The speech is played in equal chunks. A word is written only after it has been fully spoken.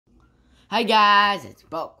Hi guys, it's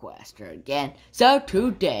BookQuester again. So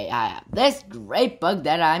today I have this great book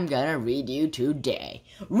that I'm gonna read you today.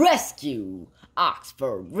 Rescue!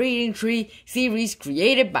 Oxford Li딩트리 series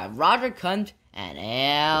created by Roger Kunt and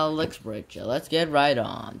Alex Richard. Let's get right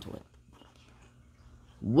on to it.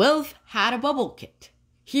 Wilf had a bubble kit.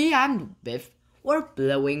 He and Biff were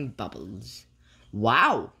blowing bubbles.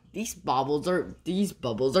 Wow, these bubbles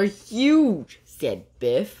are huge, said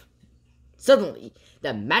Biff. Suddenly,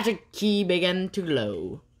 the magic key began to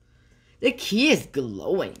glow. The key is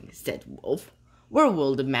glowing, said Wolf. Where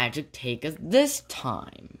will the magic take us this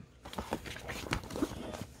time?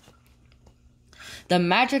 The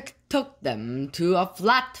magic took them to a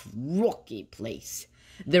flat, rocky place.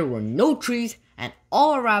 There were no trees, and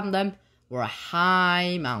all around them were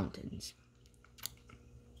high mountains.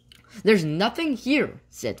 There's nothing here,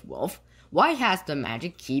 said Wolf. Why has the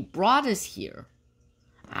magic key brought us here?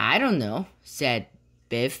 I don't know, said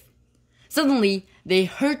Biff. Suddenly, they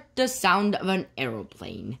heard the sound of an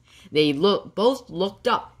aeroplane. They both looked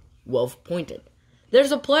up. Wolf pointed.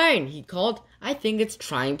 There's a plane, he called. I think it's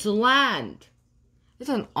trying to land. It's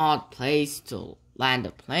an odd place to land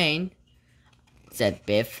a plane, said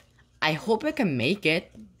Biff. I hope I can make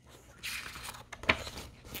it.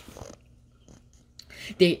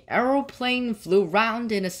 The aeroplane flew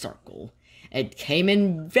round in a circle. It came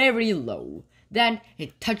in very low. Then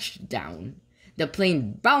it touched down. The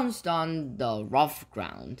plane bounced on the rough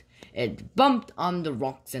ground. It bumped on the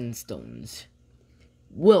rocks and stones.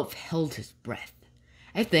 Wolf held his breath.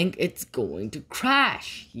 I think it's going to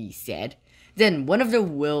crash, he said. Then one of the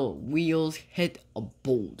wheels hit a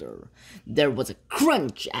boulder. There was a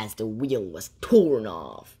crunch as the wheel was torn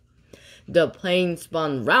off. The plane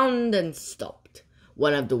spun round and stopped.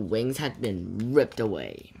 One of the wings had been ripped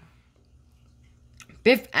away.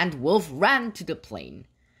 Biff and Wolf ran to the plane.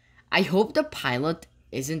 I hope the pilot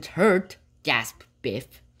isn't hurt, gasped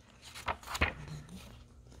Biff.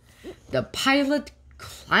 The pilot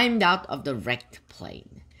climbed out of the wrecked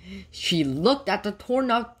plane. She looked at the torn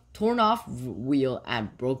off wheel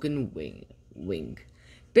and broken wing.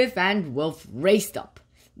 Biff and Wolf raced up.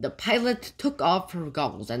 The pilot took off her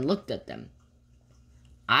goggles and looked at them.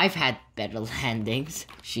 I've had better landings,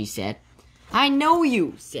 she said. I know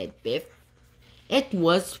you, said Biff. It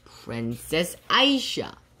was Princess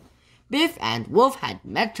Aisha. Biff and Wolf had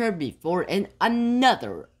met her before in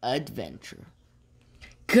another adventure.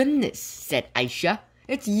 Goodness, said Aisha,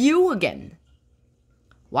 it's you again.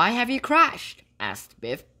 Why have you crashed? Asked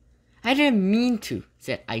Biff. I didn't mean to,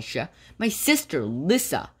 said Aisha. My sister,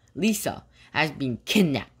 Lisa, has been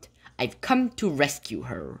kidnapped. I've come to rescue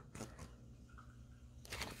her.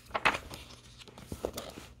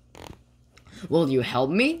 Will you help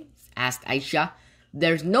me? Asked Aisha.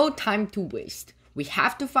 There's no time to waste. We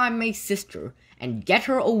have to find my sister and get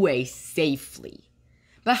her away safely.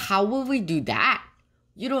 But how will we do that?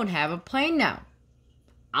 You don't have a plane now.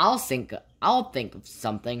 I'll think of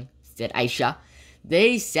something, said Aisha.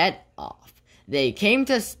 They set off. They came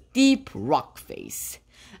to a steep rock face.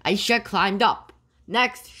 Aisha climbed up.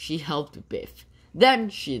 Next, she helped Biff. Then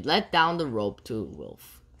she let down the rope to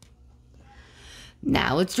Wolf.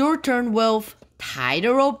 Now it's your turn, Wolf. Tie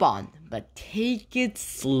the rope on, but take it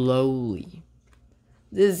slowly.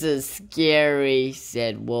 This is scary,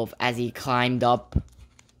 said Wolf as he climbed up.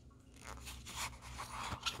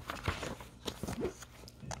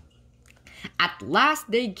 At last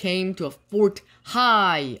they came to a fort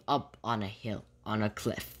high up on a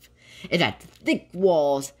cliff. It had thick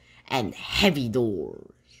walls and heavy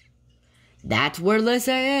doors. That's where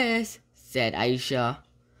Lisa is, said Aisha.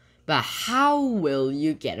 But how will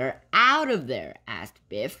you get her out of there? Asked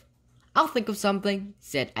Biff. I'll think of something,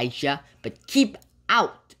 said Aisha, but keep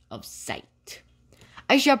out of sight.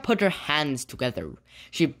 Aisha put her hands together.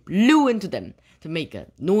 She blew into them to make a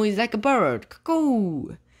noise like a bird.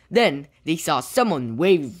 Cuckoo! Then they saw someone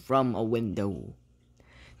wave from a window.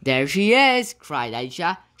 There she is, cried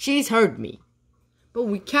Aisha. She's heard me. But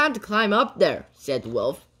we can't climb up there, said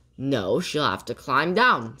Wolf. No, she'll have to climb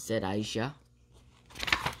down, said Aisha.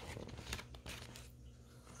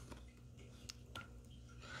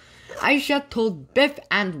 Aisha told Biff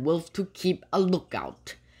and Wolf to keep a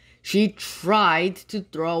lookout. She tried to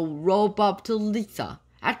throw a rope up to Lisa.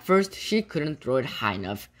 At first, she couldn't throw it high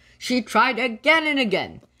enough. She tried again and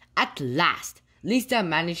again. At last, Lisa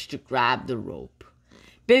managed to grab the rope.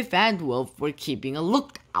 Biff and Wolf were keeping a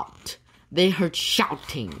lookout. They heard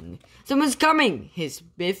shouting. Someone's coming,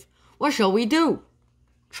 hissed Biff. What shall we do?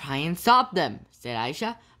 Try and stop them, said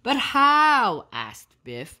Aisha. But how? Asked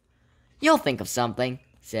Biff. You'll think of something,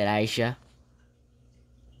 said Aisha.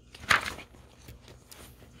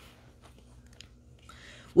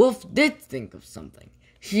 Wolf did think of something.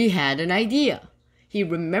 She had an idea. He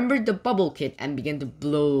remembered the bubble kit and began to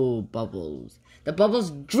blow bubbles. The bubbles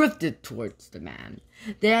drifted towards the man.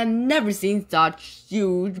 They had never seen such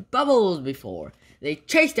huge bubbles before. They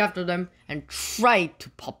chased after them and tried to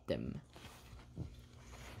pop them.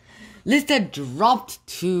 Lisa dropped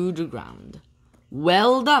to the ground.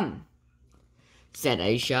 "Well done," said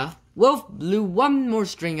Aisha. Wolf blew one more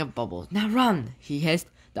string of bubbles. "Now run," he hissed.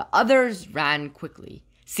 The others ran quickly.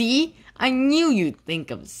 "See, I knew you'd think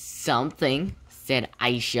of something," said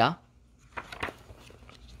Aisha.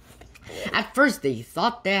 At first they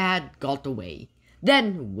thought they had got away.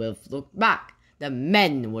 Then Wolf looked back. The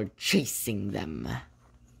men were chasing them.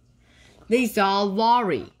 They saw a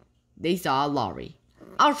lorry.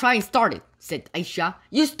 "I'll try and start it," said Aisha.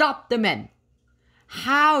 "You stop the men."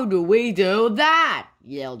 "How do we do that?"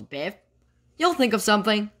 yelled Biff. "You'll think of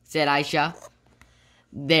something," said Aisha.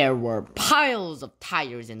 There were piles of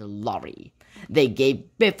tires in the lorry. They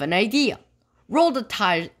gave Biff an idea. "Roll the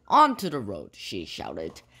tires onto the road," she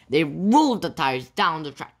shouted. They rolled the tires down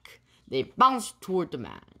the track. They bounced toward the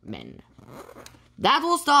men. "That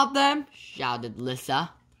will stop them," shouted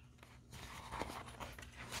Lisa.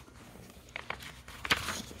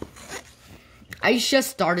 Aisha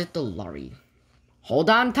started the lorry. "Hold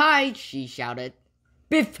on tight," she shouted.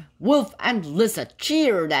 Biff, Wolf, and Lisa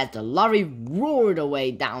cheered as the lorry roared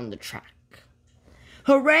away down the track.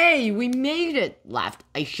 "Hooray, we made it," laughed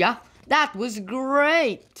Aisha. "That was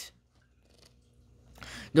great."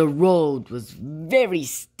 The road was very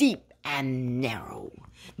steep and narrow.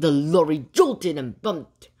 The lorry jolted and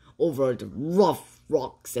bumped over the rough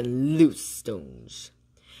rocks and loose stones.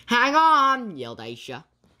 "Hang on," yelled Aisha.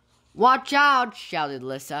 "Watch out," shouted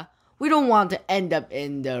Lisa. "We don't want to end up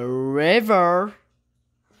in the river."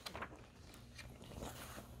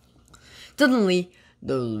 Suddenly,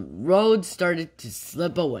 the road started to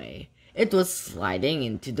slip away. It was sliding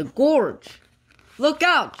into the gorge. "Look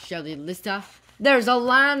out," shouted Lisa. "There's a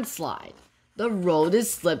landslide. The road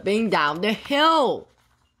is slipping down the hill."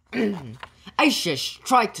 Aisha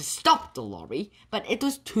tried to stop the lorry, but it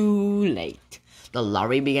was too late. The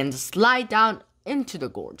lorry began to slide down into the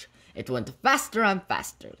gorge. It went faster and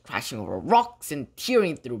faster, crashing over rocks and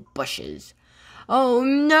tearing through bushes. "Oh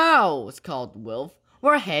no," called Wolf.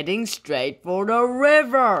 "We're heading straight for the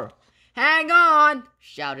river." "Hang on,"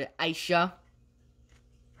 shouted Aisha.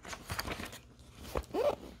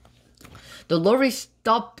 The lorry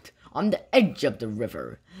stopped on the edge of the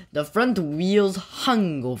river. The front wheels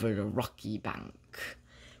hung over the rocky bank.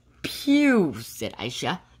 "Phew," said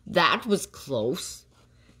Aisha. "That was close."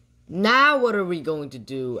 "Now what are we going to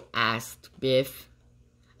do?" asked Biff.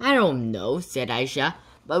 "I don't know," said Aisha,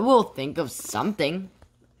 "but we'll think of something."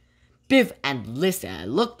 Biff and Lisa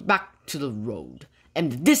looked back to the road. In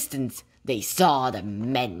the distance, they saw the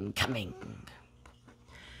men coming.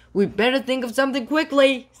 "We'd better think of something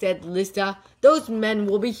quickly," said Lisa. "Those men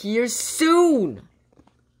will be here soon."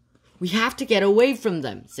 "We have to get away from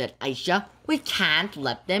them," said Aisha. "We can't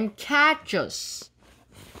let them catch us."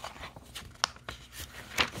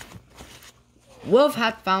 Wolf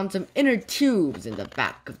had found some inner tubes in the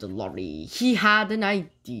back of the lorry. He had an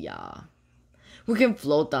idea. "We can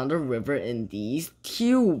float down the river in these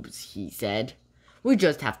tubes," he said. "We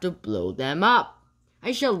just have to blow them up."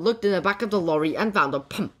 Aisha looked in the back of the lorry and found a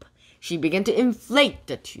pump. She began to inflate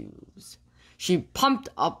the tubes. She pumped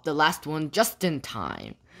up the last one just in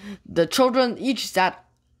time. The children each sat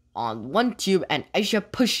on one tube and Aisha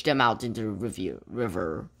pushed them out into the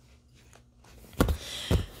river.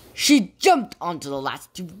 She jumped onto the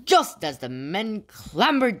last tube just as the men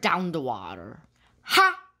clambered down the water.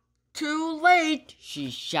 "Ha! Too late!" she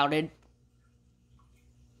shouted.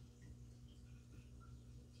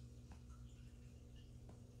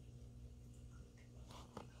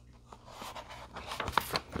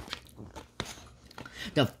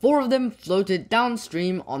 The four of them floated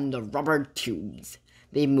downstream on the rubber tubes.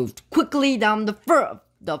 They moved quickly down the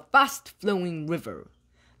fast-flowing river.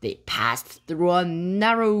 They passed through a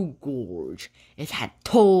narrow gorge. It had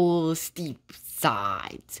tall, steep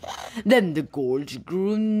sides. Then the gorge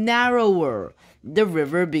grew narrower. The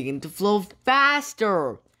river began to flow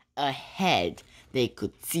faster. Ahead, they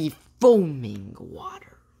could see foaming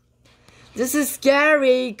water. "This is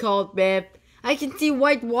scary," called Biff. "I can see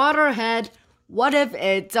white water ahead. What if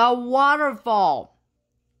it's a waterfall?"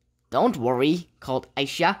 "Don't worry," called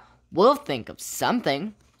Aisha. "We'll think of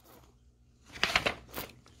something."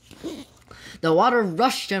 The water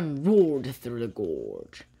rushed and roared through the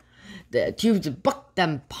gorge. The tubes bucked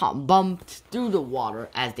and bumped through the water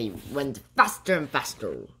as they went faster and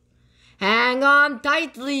faster. "Hang on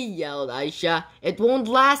tightly," yelled Aisha. "It won't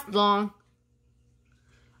last long."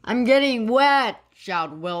 I'm getting wet,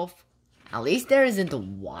 shouted Wilf. At least there isn't a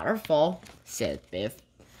waterfall, said Biff.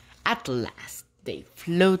 At last, they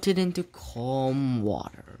floated into calm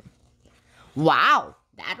water. Wow,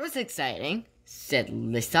 that was exciting, said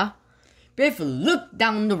Lisa. Biff looked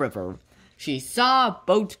down the river. She saw a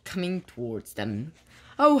boat coming towards them.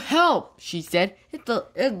 Oh, help, she said.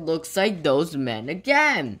 It looks like those men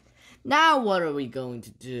again. Now what are we going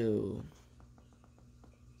to do?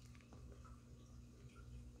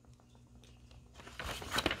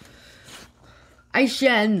 Aisha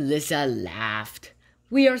and Lisa laughed.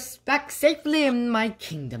 We are back safely in my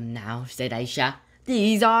kingdom now, said Aisha.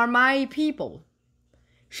 These are my people.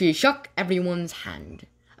 She shook everyone's hand.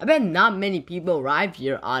 I bet not many people arrive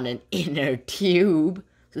here on an inner tube,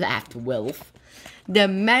 laughed Wilf. The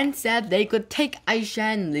men said they could take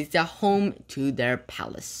Aisha and Lisa home to their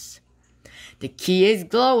palace. The key is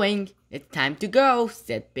glowing. It's time to go,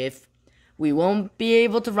 said Biff. We won't be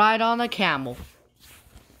able to ride on a camel.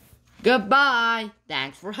 Goodbye.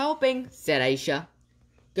 Thanks for helping, said Aisha.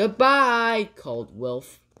 Goodbye, called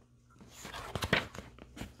Wilf.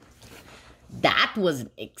 That was an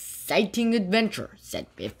exciting adventure, said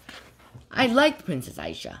Biff. I liked Princess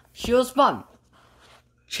Aisha. She was fun.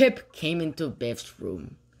 Chip came into Biff's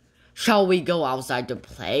room. Shall we go outside to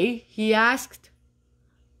play? He asked.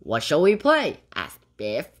 What shall we play? Asked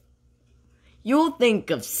Biff. You'll think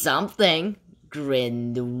of something,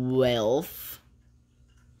 grinned Wilf.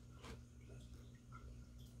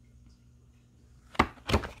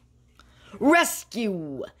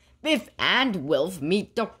 Rescue! Biff and Wilf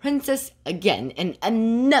meet the princess again in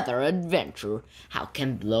another adventure. How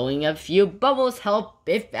can blowing a few bubbles help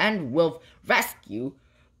Biff and Wilf rescue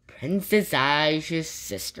Princess Aisha's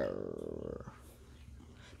sister?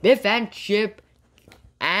 Biff and Chip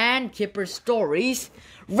and Kipper's Stories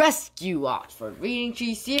Rescue Oxford Reading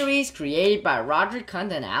Tree series created by Roger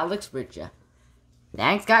Cunt and Alex Richa.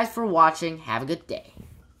 Thanks guys for watching. Have a good day.